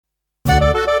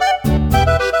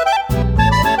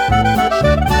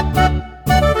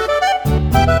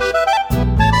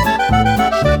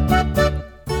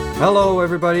Hello,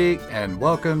 everybody, and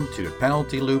welcome to the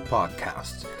Penalty Loop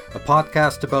Podcast, a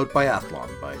podcast about biathlon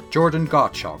by Jordan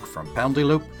Gottschalk from Penalty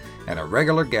Loop and a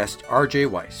regular guest, RJ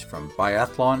Weiss from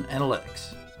Biathlon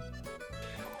Analytics.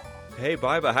 Hey,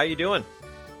 Baiba, how you doing?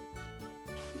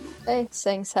 Hey,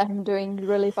 thanks. I'm doing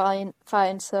really fine,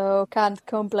 so can't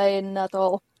complain at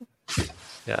all.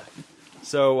 Yeah.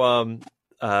 So,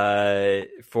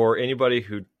 for anybody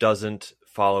who doesn't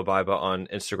follow Baiba on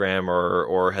Instagram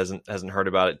or hasn't heard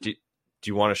about it, do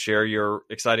you want to share your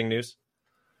exciting news?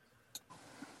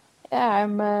 Yeah,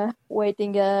 I'm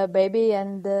waiting a baby,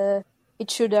 and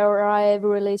it should arrive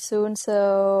really soon.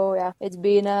 So yeah, it's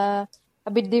been a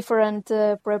bit different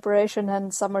preparation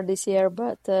and summer this year,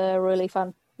 but really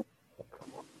fun.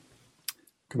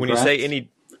 Congrats. When you say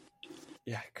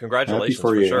congratulations for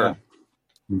for you, sure.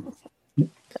 Yeah.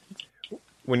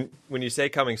 When you say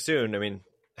coming soon, I mean,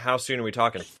 how soon are we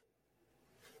talking?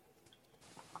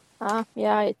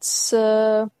 Yeah, it's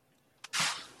you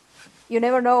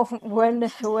never know when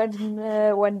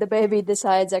the baby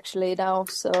decides actually now.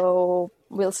 So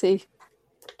we'll see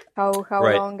how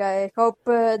Right. long. I hope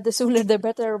the sooner the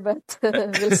better, but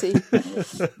we'll see.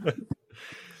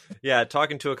 Yeah,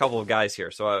 talking to a couple of guys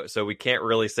here, so we can't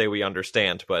really say we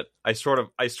understand, but I sort of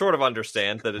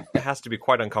understand that it has to be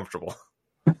quite uncomfortable.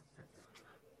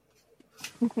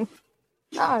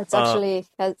 No, it's actually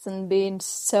hasn't been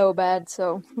so bad.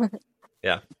 So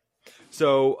Yeah.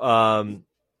 So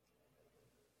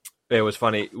it was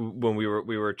funny when we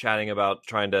were chatting about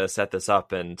trying to set this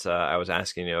up, and I was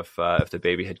asking you if the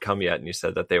baby had come yet, and you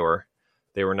said that they were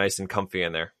nice and comfy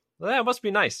in there. Well, yeah, it must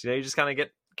be nice. You just kind of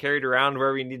get carried around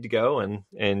wherever you need to go,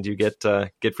 and you get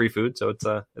free food. So it's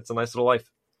a nice little life.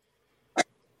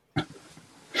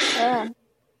 yeah,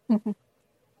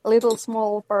 little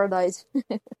small paradise.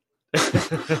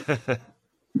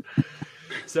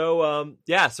 So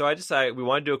I decided we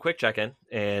want to do a quick check-in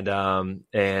and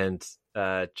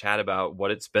chat about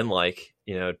what it's been like,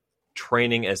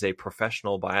 training as a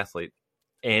professional biathlete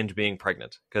and being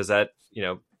pregnant, because that,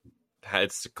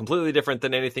 it's completely different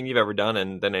than anything you've ever done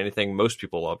and than anything most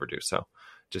people will ever do. So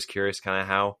just curious kind of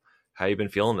how you've been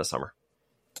feeling this summer.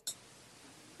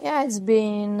 Yeah, it's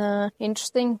been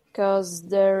interesting because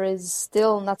there is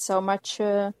still not so much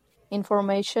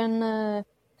information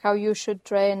how you should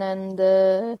train and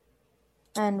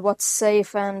what's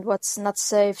safe and what's not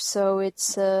safe. So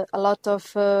it's a lot of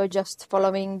just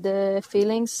following the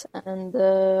feelings and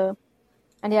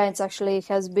yeah, it's actually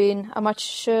has been a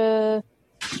much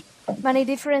many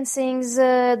different things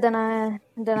than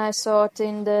I thought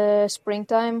in the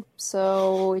springtime.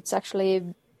 So it's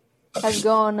actually has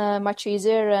gone much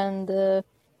easier, and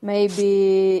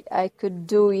maybe I could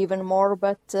do even more,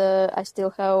 but I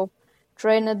still have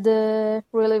trained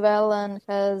really well and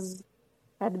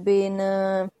had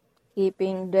been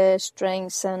keeping the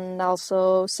strengths and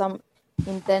also some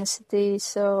intensity.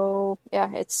 So yeah,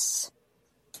 it's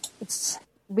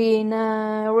been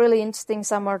a really interesting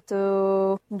summer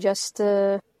to just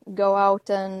go out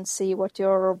and see what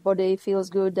your body feels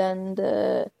good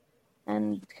and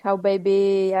how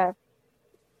baby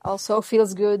also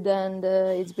feels good, and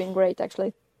it's been great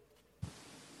actually.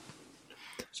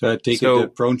 So I take it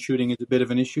that prone shooting is a bit of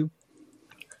an issue?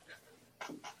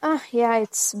 Yeah,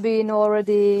 it's been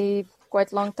already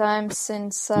quite a long time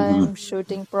since I'm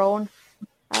shooting prone.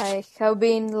 I have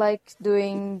been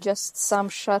doing just some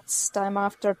shots time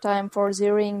after time for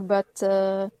zeroing, but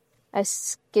I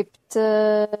skipped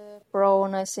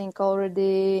prone I think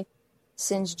already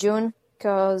since June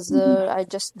because I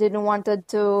just didn't wanted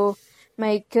to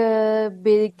make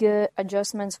big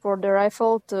adjustments for the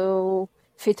rifle to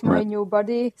fit my new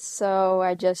body, so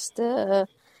I just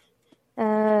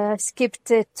skipped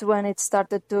it when it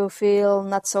started to feel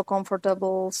not so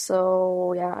comfortable.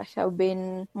 So yeah, I have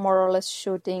been more or less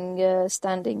shooting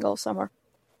standing all summer.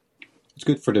 It's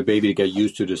good for the baby to get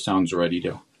used to the sounds already,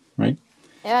 though, right?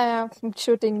 Yeah,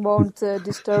 shooting won't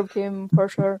disturb him for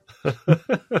sure.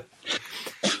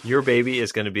 Your baby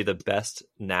is going to be the best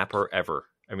napper ever.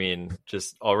 I mean,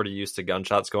 just already used to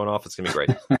gunshots going off. It's going to be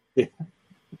great. Yeah.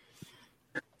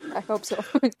 I hope so.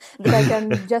 That I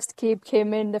can just keep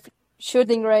him in the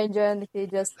shooting range and he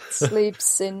just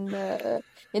sleeps in the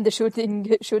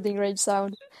shooting range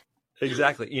sound.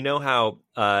 Exactly. You know how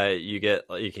you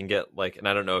can get and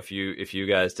I don't know if you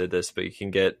guys did this, but you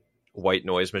can get white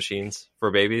noise machines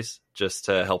for babies just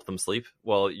to help them sleep.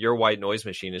 Well, your white noise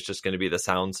machine is just going to be the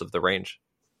sounds of the range.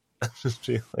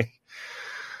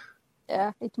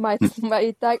 Yeah, it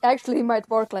actually might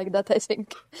work like that, I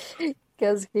think,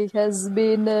 because he has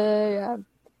been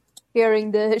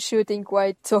hearing the shooting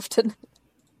quite often.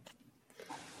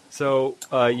 So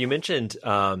you mentioned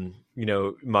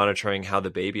monitoring how the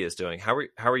baby is doing. How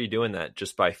are you doing that?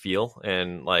 Just by feel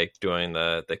and like doing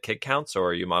the kick counts, or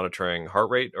are you monitoring heart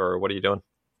rate, or what are you doing?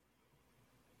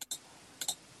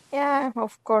 Yeah,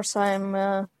 of course,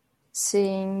 I'm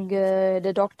seeing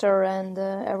the doctor and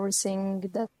everything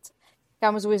that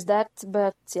comes with that.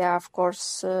 But yeah, of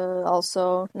course,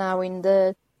 also now in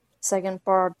the second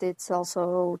part, it's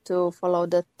also to follow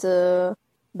that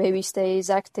baby stays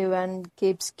active and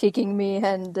keeps kicking me,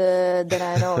 and then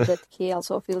I know that he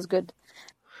also feels good.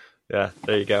 Yeah,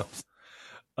 there you go.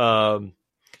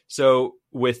 So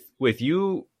with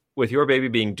your baby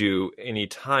being due any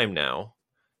time now,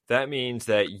 that means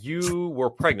that you were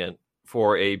pregnant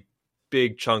for a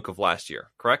big chunk of last year,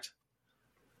 correct?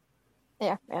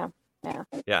 Yeah.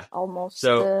 Yeah. Almost.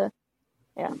 So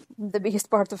the biggest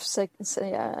part of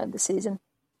the season.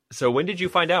 So when did you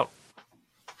find out?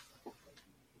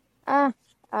 I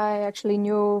actually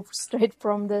knew straight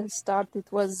from the start.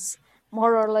 It was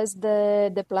more or less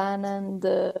the plan, and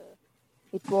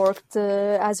it worked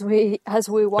as we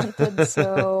wanted.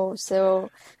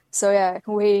 So yeah,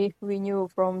 we knew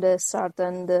from the start,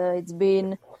 and it's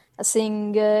been a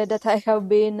thing that I have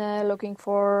been looking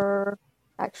for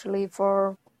actually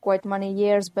for quite many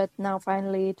years, but now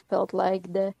finally it felt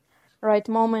like the right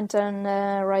moment and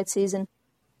right season.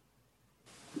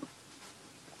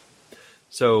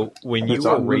 So when you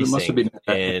were racing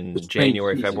in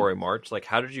January, season. February, March, like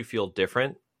how did you feel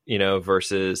different,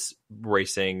 versus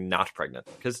racing not pregnant?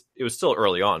 Because it was still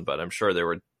early on, but I'm sure there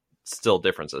were still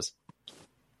differences.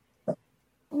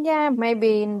 Yeah,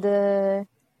 maybe in the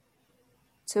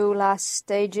two last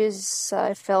stages,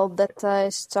 I felt that I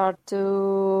start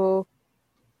to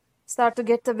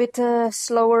get a bit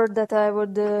slower that I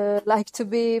would like to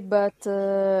be, but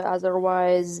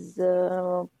otherwise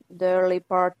the early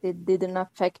part it didn't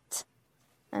affect.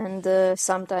 And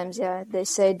sometimes, yeah, they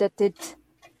say that it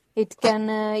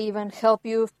can even help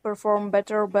you perform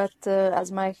better, but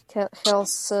as my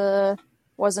health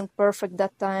wasn't perfect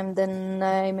that time, then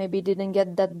I maybe didn't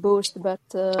get that boost. But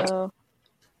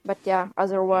yeah,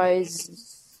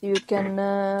 otherwise you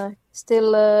can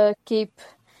still keep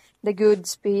the good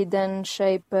speed and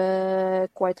shape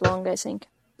quite long, I think.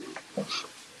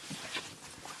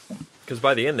 Because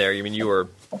by the end there, you were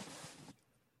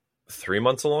 3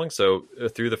 months along, so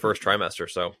through the first trimester.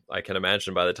 So I can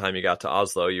imagine by the time you got to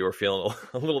Oslo, you were feeling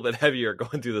a little bit heavier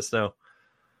going through the snow.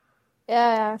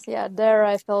 Yeah. There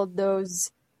I felt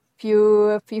those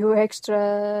few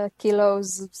extra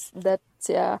kilos that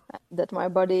my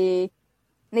body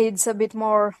needs a bit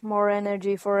more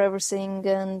energy for everything,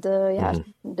 and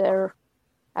there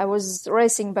I was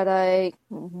racing, but I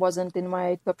wasn't in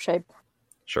my top shape.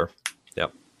 Sure.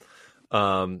 Yep.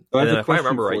 And then if I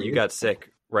remember right, you got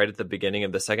sick right at the beginning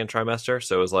of the second trimester,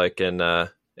 so it was like in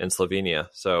Slovenia.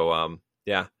 So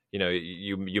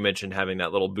you mentioned having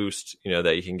that little boost,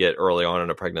 that you can get early on in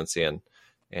a pregnancy, and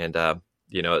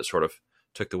it sort of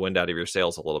took the wind out of your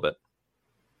sails a little bit.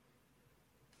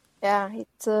 Yeah,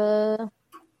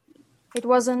 it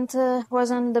wasn't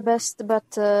the best,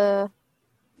 but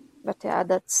yeah,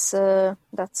 that's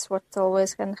what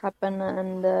always can happen,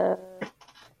 and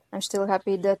I'm still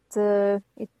happy that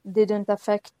it didn't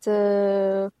affect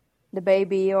the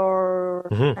baby,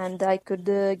 and I could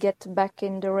get back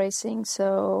in the racing.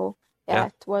 So yeah.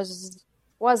 It wasn't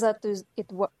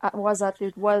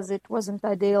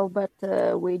ideal, but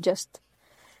we just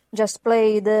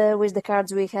played with the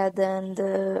cards we had, and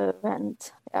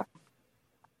yeah.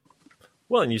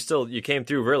 Well, and you came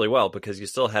through really well, because you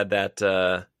still had that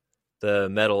the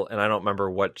medal, and I don't remember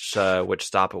which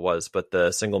stop it was, but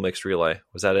the single mixed relay,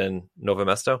 was that in Novo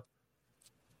Mesto?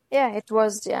 Yeah, it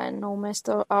was in Novo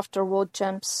Mesto after World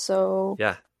Champs. So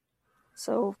yeah.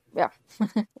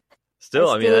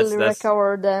 Still, that's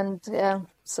recovered, and yeah,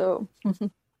 so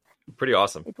pretty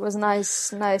awesome. It was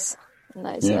nice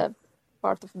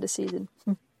part of the season.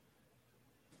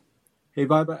 Hey,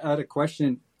 Baiba, I had a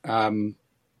question. So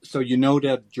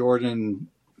that Jordan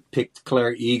picked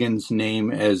Claire Egan's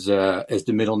name as the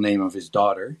middle name of his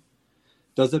daughter.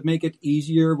 Does it make it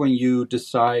easier when you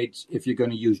decide if you're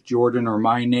going to use Jordan or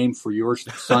my name for your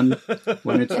son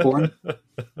when it's born?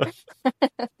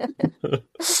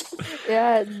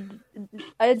 Yeah,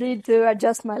 I need to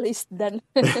adjust my list then.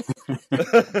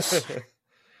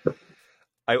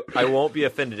 I won't be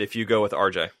offended if you go with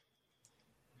RJ.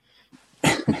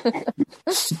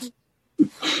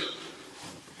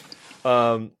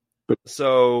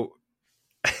 So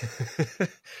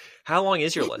how long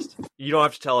is your list? You don't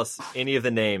have to tell us any of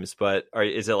the names, but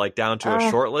is it like down to a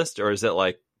short list, or is it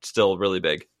like still really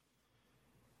big?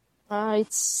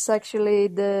 It's actually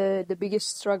the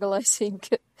biggest struggle, I think,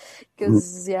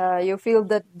 because you feel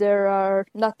that there are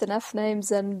not enough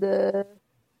names, and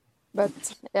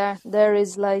but there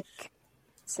is like,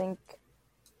 I think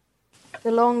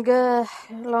the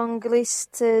long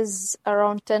list is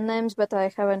around 10 names, but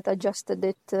I haven't adjusted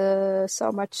it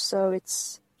so much, so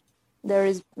there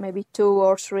is maybe 2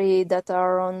 or 3 that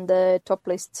are on the top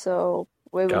list, so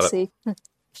we will see.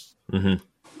 Mm-hmm.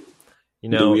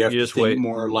 Do we have you to just think wait.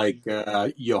 more like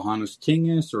Johannes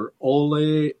Tinges or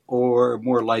Ole, or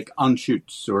more like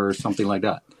Anschutz or something like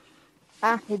that?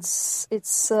 It's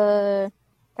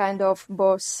kind of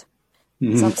both.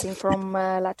 Something from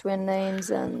Latvian names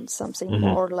and something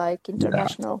more like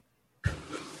international.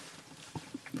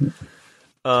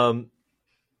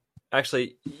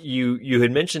 Actually, you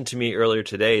had mentioned to me earlier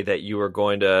today that you were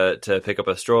going to pick up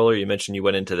a stroller. You mentioned you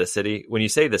went into the city. When you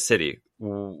say the city,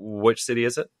 which city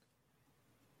is it?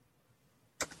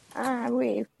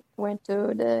 We went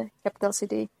to the capital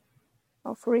city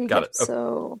of Riga. Got it.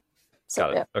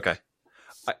 Got it. Okay.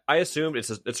 I assumed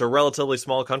it's a relatively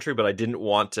small country, but I didn't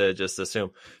want to just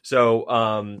assume.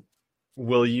 So,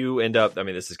 will you end up? I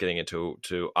mean, this is getting into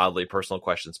oddly personal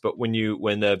questions, but when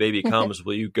the baby comes,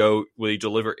 will you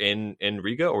deliver in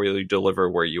Riga, or will you deliver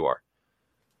where you are?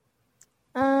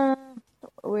 I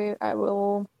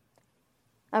will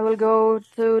go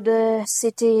to the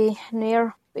city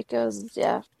near, because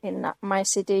in my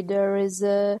city there is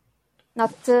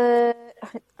not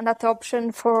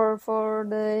option for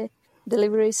the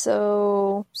delivery,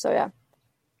 so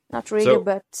not Riga,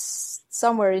 but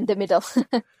somewhere in the middle.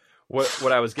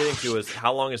 What I was getting to is,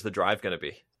 how long is the drive going to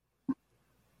be?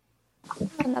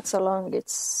 Not so long.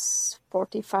 It's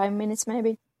 45 minutes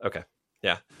maybe. Okay.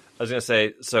 Yeah. I was going to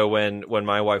say, so when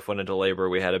my wife went into labor,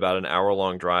 we had about an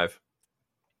hour-long drive.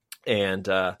 And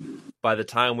by the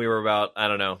time we were about,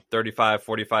 35,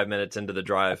 45 minutes into the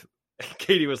drive,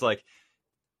 Katie was like,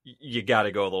 you got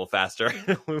to go a little faster.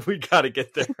 We got to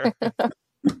get there.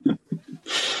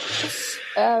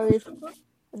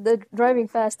 The driving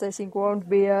fast, I think, won't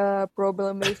be a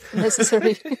problem if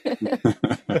necessary.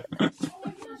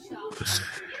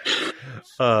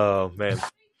 Oh, man.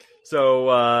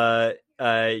 So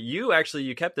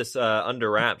you kept this under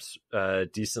wraps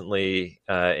decently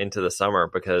into the summer,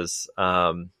 because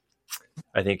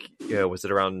I think, was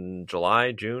it around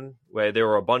July, June, where there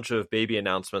were a bunch of baby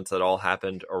announcements that all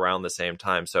happened around the same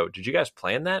time. So did you guys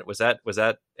plan that? Was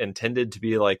that intended to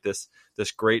be like this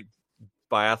great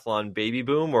biathlon baby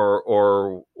boom,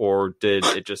 or did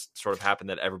it just sort of happen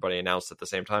that everybody announced at the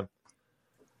same time?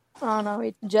 Oh no,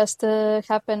 it just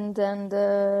happened, and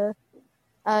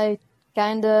I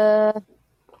kind of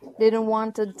didn't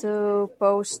wanted to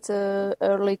post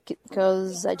early,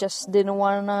 because I just didn't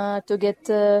want to get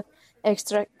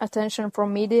extra attention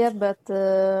from media, but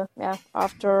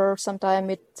after some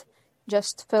time it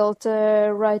just felt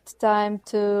right time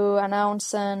to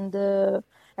announce, and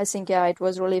I think it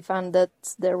was really fun that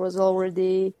there was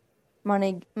already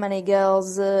many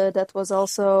girls that was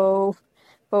also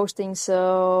posting,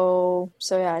 so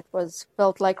it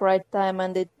felt like right time,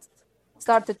 and it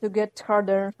started to get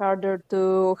harder and harder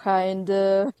to hide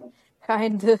the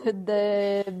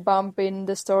bump in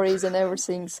the stories and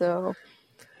everything. So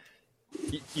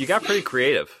you got pretty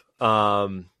creative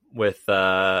with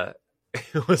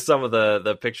with some of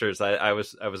the pictures. I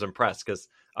was impressed, because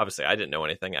obviously I didn't know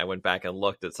anything. I went back and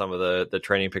looked at some of the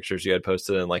training pictures you had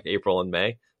posted in like April and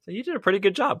May. So you did a pretty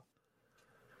good job.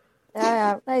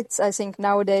 Yeah, I think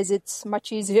nowadays it's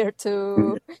much easier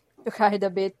to hide a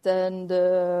bit, and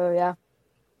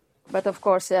but of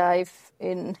course,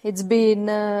 it's been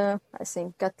I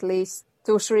think at least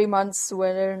 2-3 months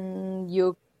when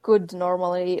you could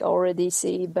normally already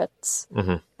see, but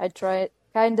I tried,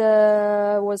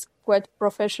 was quite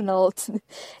professional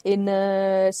in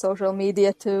social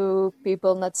media to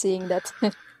people not seeing that.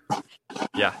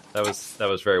 Yeah, that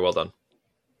was very well done.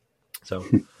 So,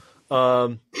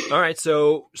 all right.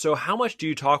 So how much do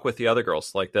you talk with the other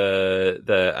girls? Like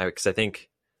because I think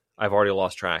I've already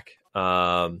lost track.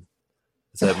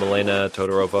 Is that Milena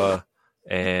Todorova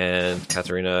and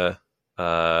Katerina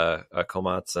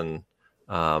Komats, and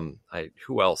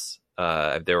who else?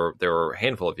 There were a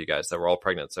handful of you guys that were all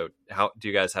pregnant. So how do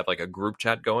you guys have like a group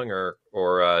chat going, or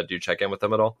do you check in with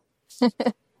them at all?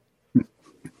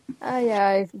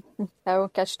 I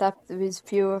have catched up with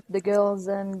few of the girls,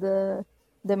 and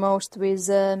the most with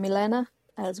Milena,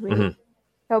 as we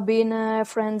have been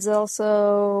friends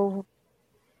also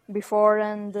before,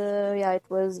 and it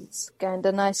was kind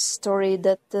of nice story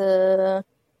that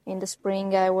in the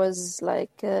spring I was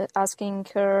like asking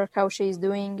her how she's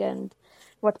doing and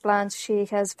what plans she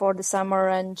has for the summer,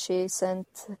 and she sent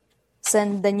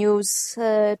send the news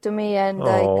to me, and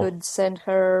I could send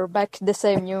her back the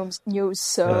same news.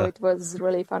 So it was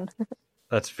really fun.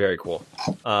 That's very cool.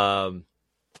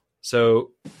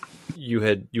 So you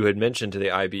had mentioned to the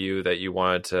IBU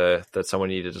that someone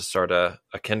needed to start a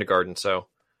kindergarten. So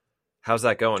how's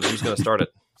that going? Who's going to start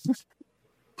it?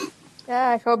 Yeah,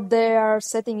 I hope they are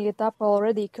setting it up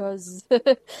already, because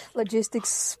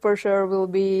logistics for sure will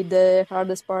be the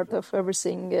hardest part of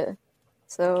everything.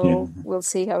 We'll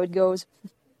see how it goes.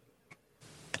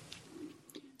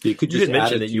 You could You just had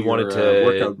mentioned that you wanted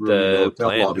to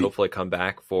plan lobby. hopefully come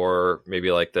back for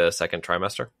maybe like the second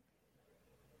trimester.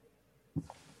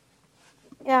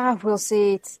 Yeah, we'll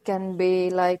see. It can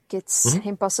be like it's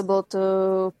impossible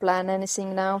to plan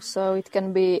anything now, so it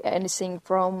can be anything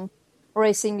from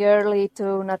racing early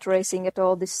to not racing at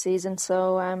all this season.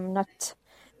 So I'm not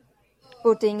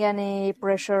putting any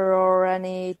pressure or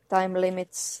any time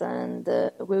limits, and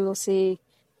we will see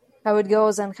how it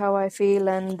goes and how I feel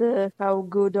and how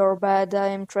good or bad I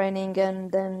am training,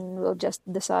 and then we'll just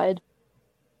decide.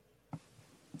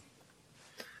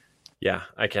 Yeah,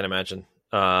 I can't imagine.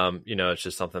 It's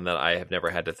just something that I have never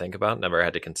had to think about, never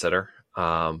had to consider.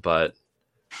 But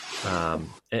I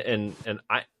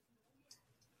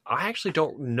actually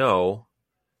don't know,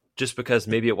 just because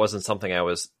maybe it wasn't something I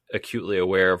was acutely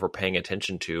aware of or paying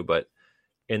attention to. But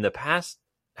in the past,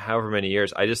 however many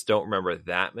years, I just don't remember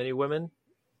that many women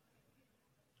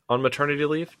on maternity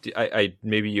leave.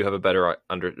 Maybe you have a better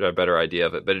idea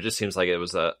of it, but it just seems like it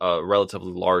was a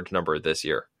relatively large number this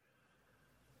year.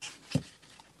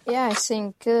 Yeah, I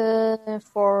think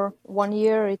for 1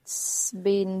 year it's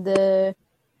been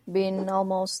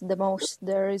almost the most.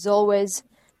 There is always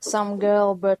some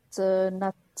girl, but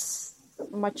not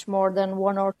much more than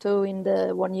one or two in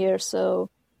the 1 year. So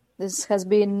this has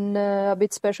been a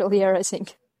bit special year, I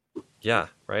think. Yeah,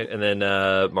 right. And then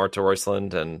Marta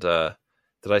Roysland, and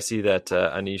did I see that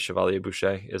Annie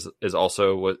Chevalier-Boucher is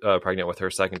also pregnant with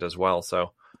her second as well?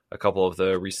 So a couple of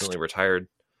the recently retired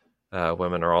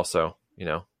women are also,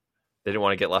 they didn't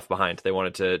want to get left behind. They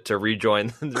wanted to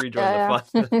rejoin the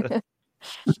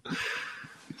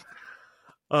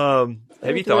fun.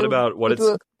 Have you thought about what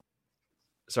it's?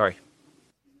 Sorry.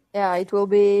 Yeah, it will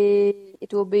be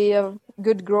a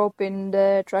good group in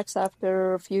the tracks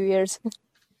after a few years.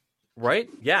 Right?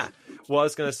 Yeah. Well, I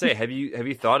was gonna say, have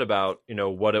you thought about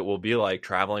what it will be like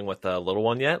traveling with a little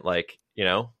one yet? Like,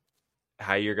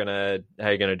 how you're gonna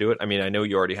do it? I mean, I know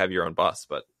you already have your own bus,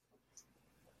 but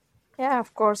yeah,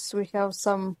 of course we have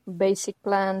some basic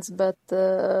plans, but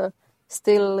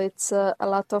still it's a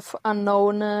lot of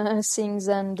unknown things,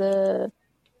 and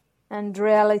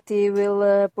reality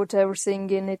will put everything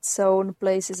in its own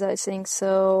places, I think.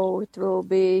 So it will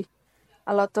be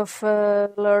a lot of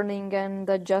learning and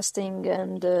adjusting,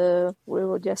 and we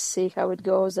will just see how it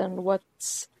goes and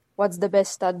what's the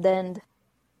best at the end.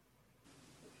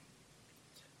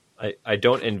 I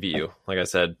don't envy you. Like I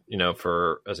said,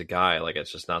 for as a guy, like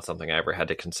it's just not something I ever had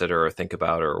to consider or think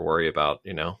about or worry about.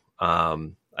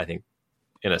 I think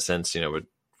in a sense, we're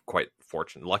quite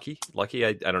fortunate, lucky.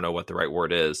 I don't know what the right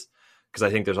word is, because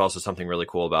I think there's also something really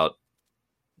cool about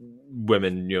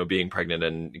women, being pregnant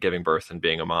and giving birth and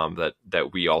being a mom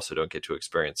that we also don't get to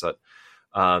experience. That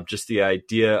just the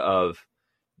idea of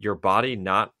your body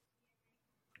not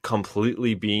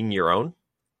completely being your own,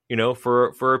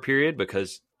 for a period,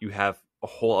 because you have a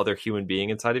whole other human being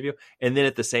inside of you. And then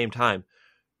at the same time,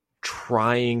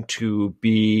 trying to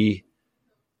be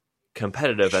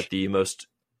competitive at the most,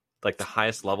 like the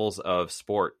highest levels of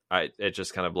sport. It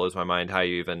just kind of blows my mind how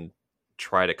you even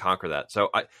try to conquer that.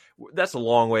 So that's a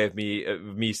long way of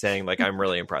me saying, like, I'm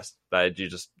really impressed that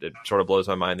it sort of blows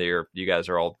my mind that you guys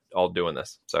are all doing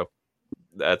this. So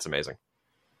that's amazing.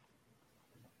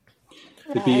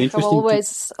 I have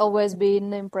always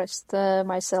been impressed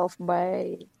myself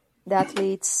by the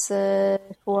athletes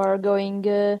who are going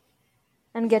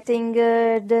and getting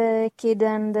the kid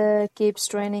and keeps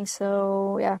training.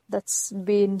 So yeah, that's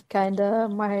been kind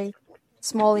of my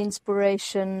small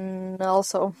inspiration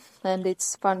also, and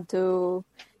it's fun to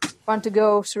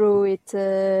go through it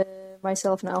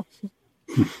myself now.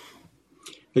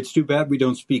 It's too bad we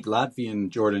don't speak Latvian,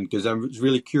 Jordan, because I was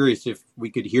really curious if we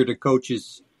could hear the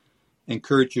coaches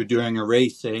encourage you during a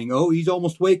race, saying, "Oh, he's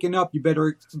almost waking up. You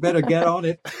better get on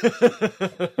it."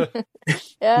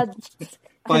 Yeah,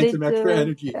 find some extra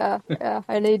energy. Yeah.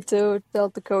 I need to tell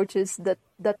the coaches that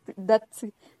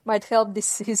might help this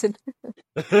season.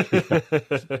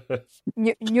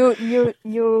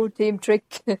 new team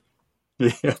trick.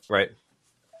 Yeah. Right.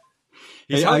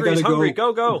 He's hungry. He's hungry.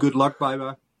 Go. Good luck,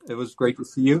 Baiba. It was great to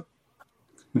see you.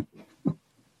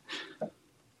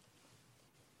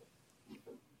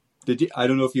 I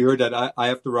don't know if you heard that. I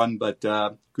have to run, but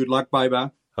good luck,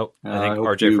 Baiba. Oh, I think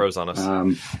RJ froze on us.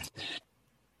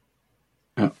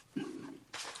 Can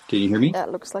you hear me? Yeah,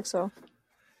 it looks like so.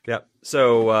 Yeah.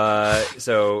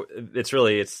 So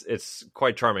it's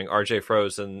quite charming. RJ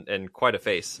froze and quite a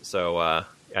face. So I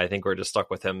think we're just stuck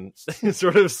with him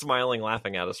sort of smiling,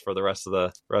 laughing at us for the rest of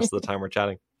the time we're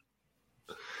chatting.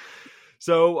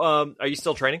 So are you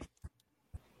still training?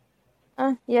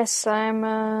 Yes,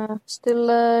 I'm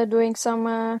still doing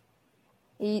some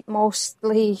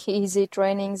mostly easy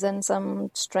trainings and some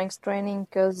strength training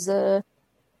because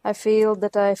I feel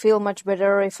much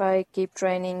better if I keep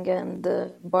training and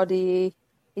the body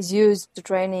is used to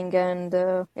training and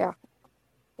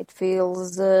it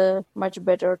feels much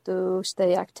better to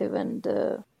stay active and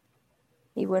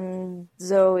even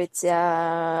though it's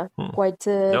quite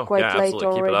late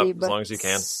already, but as long as you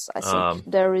can. I think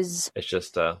there is. It's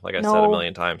just like I said a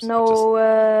million times.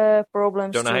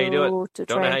 Problems. Don't know how you do it. To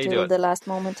train till the last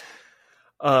moment.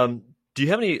 Do you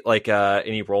have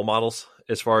any role models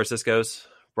as far as this goes?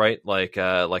 Right, like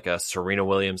a Serena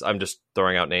Williams. I'm just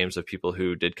throwing out names of people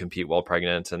who did compete while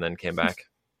pregnant and then came back.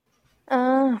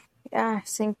 I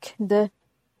think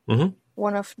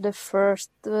one of the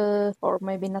first, or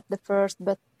maybe not the first,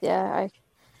 but I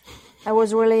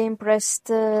was really impressed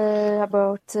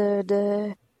about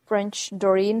the French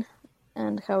Doreen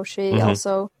and how she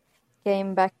also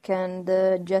came back and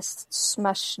just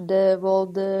smashed the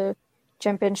world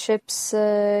championships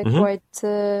quite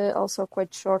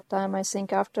short time, I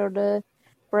think, after the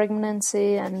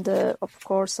pregnancy, and of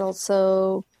course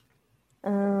also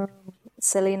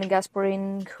Celine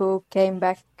Gasparin, who came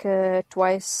back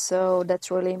twice, so that's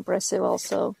really impressive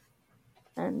also.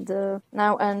 And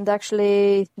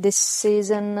actually this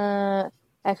season I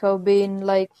have been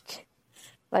like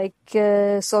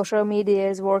social media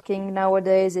is working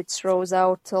nowadays. It throws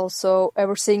out also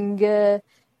everything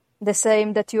the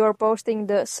same that you are posting.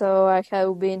 So I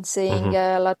have been seeing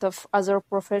a lot of other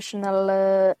professional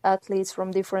athletes from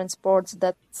different sports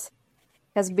that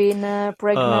has been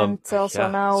pregnant now.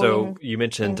 So you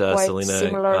mentioned Selena.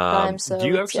 Similar time, so do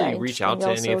you actually reach out to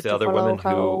any of the other women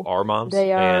who are moms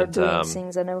they are and doing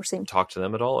things and everything? Talk to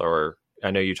them at all? Or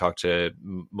I know you talked to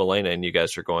Milena and you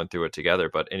guys are going through it together,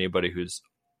 but anybody who's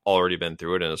already been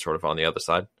through it and is sort of on the other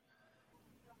side?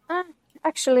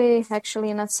 Actually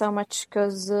not so much,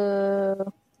 because I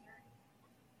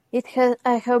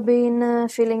have been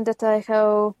feeling that I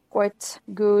have quite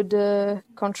good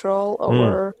control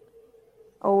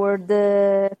over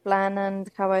the plan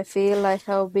and how I feel. I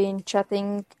have been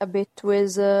chatting a bit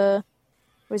with other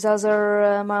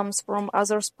moms from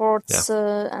other sports,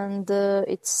 and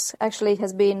it's actually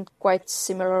has been quite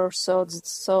similar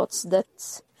thoughts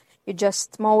that you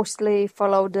just mostly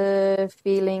follow the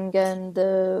feeling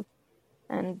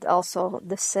and also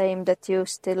the same that you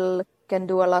still can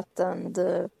do a lot and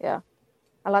a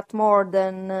lot more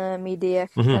than media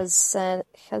has said,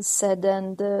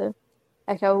 and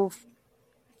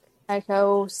I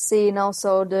have seen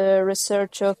also the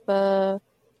research of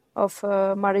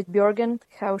Marit Bjørgen,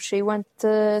 how she went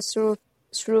through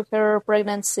her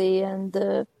pregnancy, and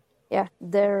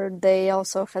there they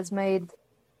also has made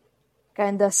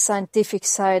kind of scientific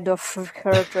side of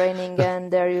her training,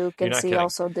 and there you can see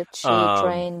also that she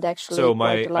trained actually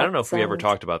quite a lot. I don't know if we ever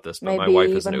talked about this, but my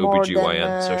wife is an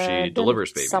OBGYN, so she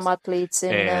delivers babies. Some athletes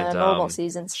in normal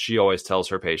seasons. She always tells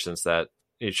her patients that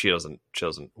she doesn't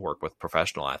work with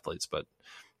professional athletes, but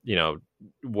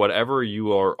whatever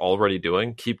you are already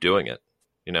doing, keep doing it.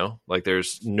 Like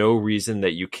there's no reason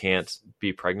that you can't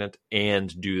be pregnant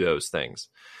and do those things.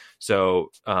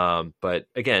 So, but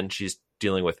again, she's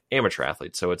dealing with amateur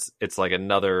athletes, so it's like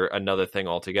another thing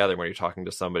altogether when you're talking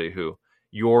to somebody who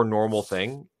your normal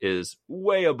thing is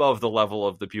way above the level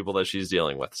of the people that she's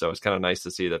dealing with. So it's kind of nice to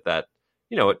see that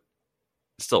it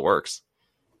still works.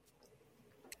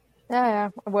 Yeah.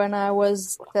 When I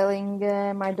was telling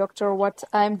my doctor what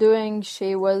I'm doing,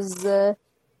 she was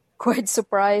quite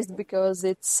surprised, because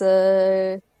it's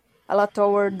a lot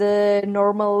over the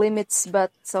normal limits,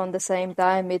 but on the same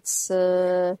time it's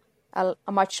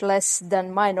much less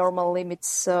than my normal limits.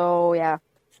 So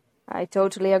I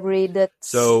totally agree that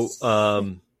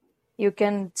you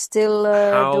can still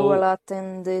do a lot,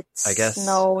 and it's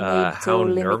no need to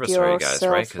limit yourself. How nervous are you guys,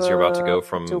 right? Because you're about to go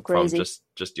from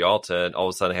just y'all to all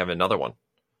of a sudden having another one.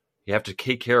 You have to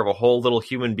take care of a whole little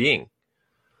human being.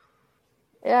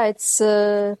 Yeah, it's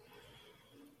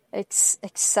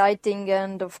exciting,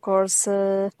 and of course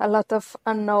a lot of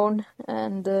unknown,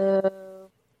 and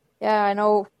I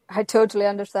know I totally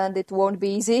understand it won't be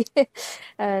easy,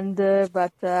 and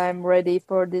but I'm ready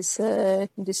for this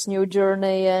new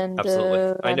journey. And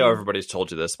Absolutely. I know and everybody's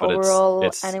told you this, but overall,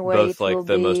 it's anyway, both it will like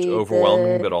the most be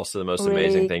overwhelming, but also the most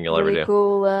amazing thing you'll ever really do.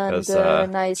 cool and Because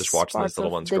just nice watching these part little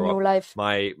of ones the grow new up. life.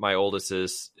 My oldest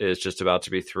is just about to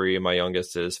be 3, and my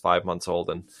youngest is 5 months old,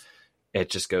 and it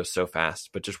just goes so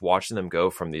fast. But just watching them go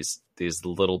from these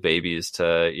little babies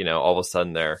to, all of a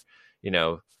sudden they're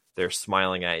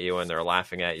smiling at you and they're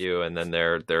laughing at you, and then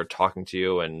they're talking to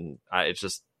you, and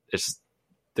it's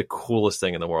the coolest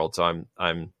thing in the world. So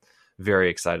I'm very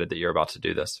excited that you're about to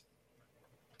do this.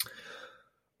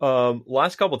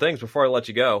 Last couple things before I let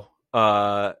you go.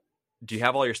 Do you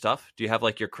have all your stuff? Do you have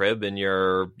like your crib and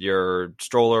your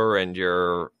stroller and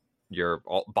your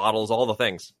bottles, all the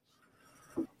things?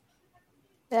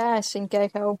 Yeah, I think I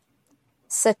have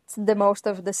set the most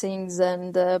of the things,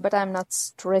 and but I'm not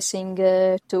stressing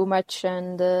too much,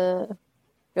 and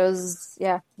because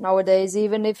nowadays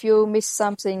even if you miss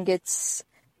something, it's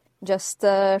just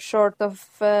short of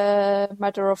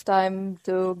matter of time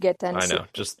to get anything. I know,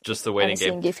 just the waiting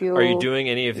game. If you Are you doing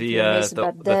any of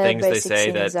the things they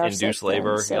say that induce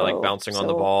labor, like bouncing on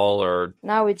the ball, or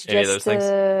now it's any of those things?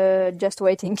 Just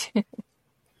waiting.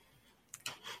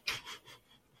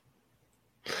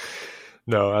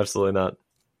 No, absolutely not.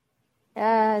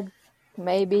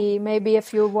 Maybe a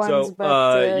few ones, so,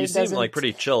 but you seem like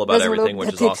pretty chill about everything,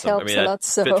 which is awesome. I mean, that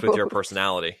fits with your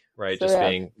personality, right? So, just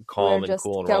being calm and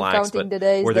cool and relaxed. But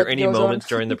were there any moments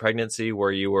during the pregnancy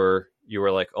where you were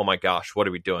like, "Oh my gosh, what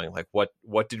are we doing? Like, what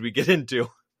did we get into?"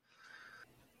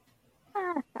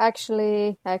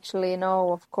 Actually,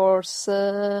 no. Of course,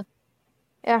 it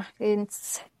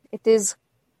is.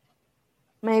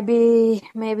 Maybe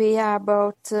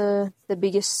about the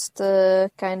biggest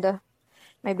kind of,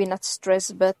 maybe not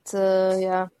stress, but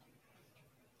the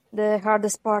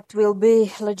hardest part will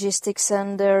be logistics,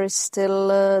 and there is still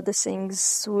the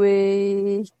things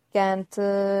we can't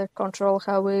control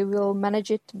how we will manage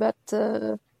it. But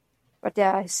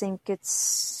I think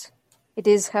it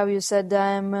is how you said.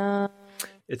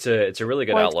 It's a really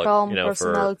good outlook,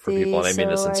 for people, and I mean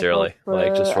this sincerely.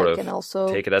 Hope, just sort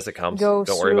of take it as it comes. Don't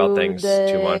worry about things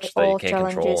too much that you can't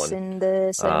control. And in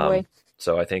the same way.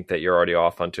 So I think that you're already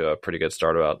off onto a pretty good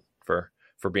start about for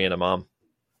being a mom.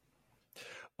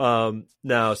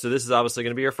 Now, so this is obviously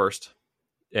going to be your first,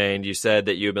 and you said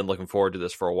that you've been looking forward to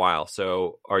this for a while.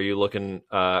 So are you looking?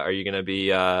 Are you going to be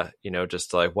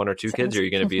just like 1 or 2 kids, or are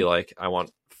you going to be like, I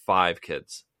want 5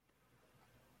 kids?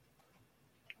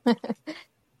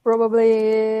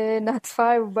 Probably not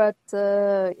 5, but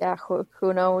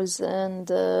who knows?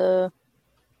 And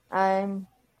I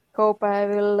hope I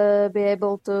will be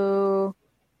able to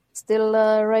still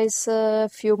race a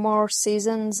few more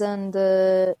seasons and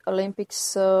Olympics.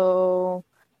 So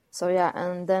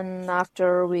and then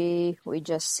after we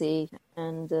just see,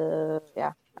 and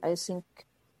I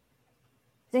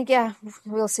think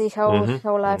we'll see how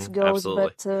life goes. Absolutely.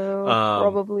 But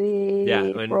probably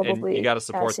and you got to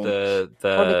support the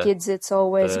for the kids. It's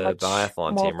always the much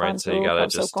biathlon more team, right? So you got to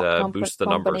just boost the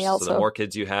numbers. So the more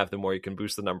kids you have, the more you can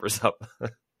boost the numbers up.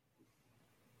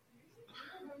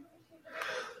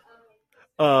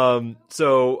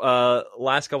 So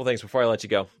last couple things before I let you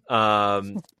go.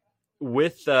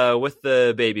 With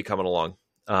the baby coming along,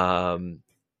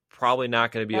 probably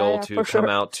not going to be able to come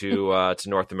out to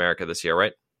North America this year,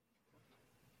 right?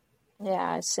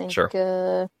 Yeah, I think. Sure.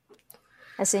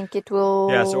 I think it will.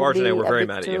 Yeah, so Arjun and I were very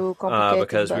mad at you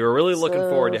because we were really looking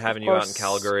forward to having you out in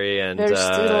Calgary and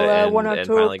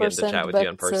finally getting to chat with you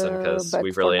in person, because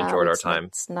we've really enjoyed our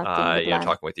time,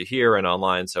 talking with you here and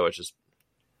online. So it's just,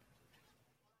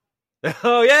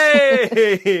 oh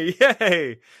yay,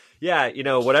 yay! Yeah,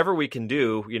 whatever we can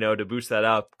do, to boost that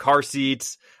up, car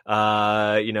seats,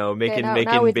 making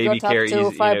baby care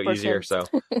easier. So,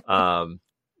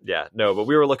 but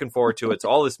we were looking forward to it. So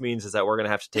all this means is that we're going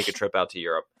to have to take a trip out to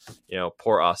Europe.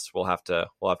 Poor us. We'll have to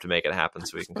make it happen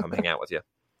so we can come hang out with you.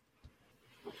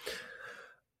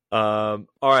 All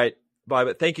right, bye.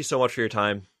 But thank you so much for your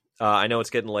time. I know it's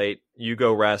getting late. You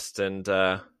go rest, and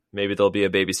maybe there'll be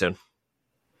a baby soon.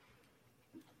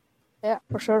 Yeah,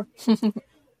 for sure.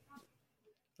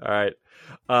 All right.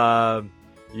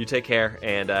 You take care,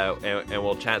 and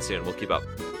we'll chat soon. We'll keep up.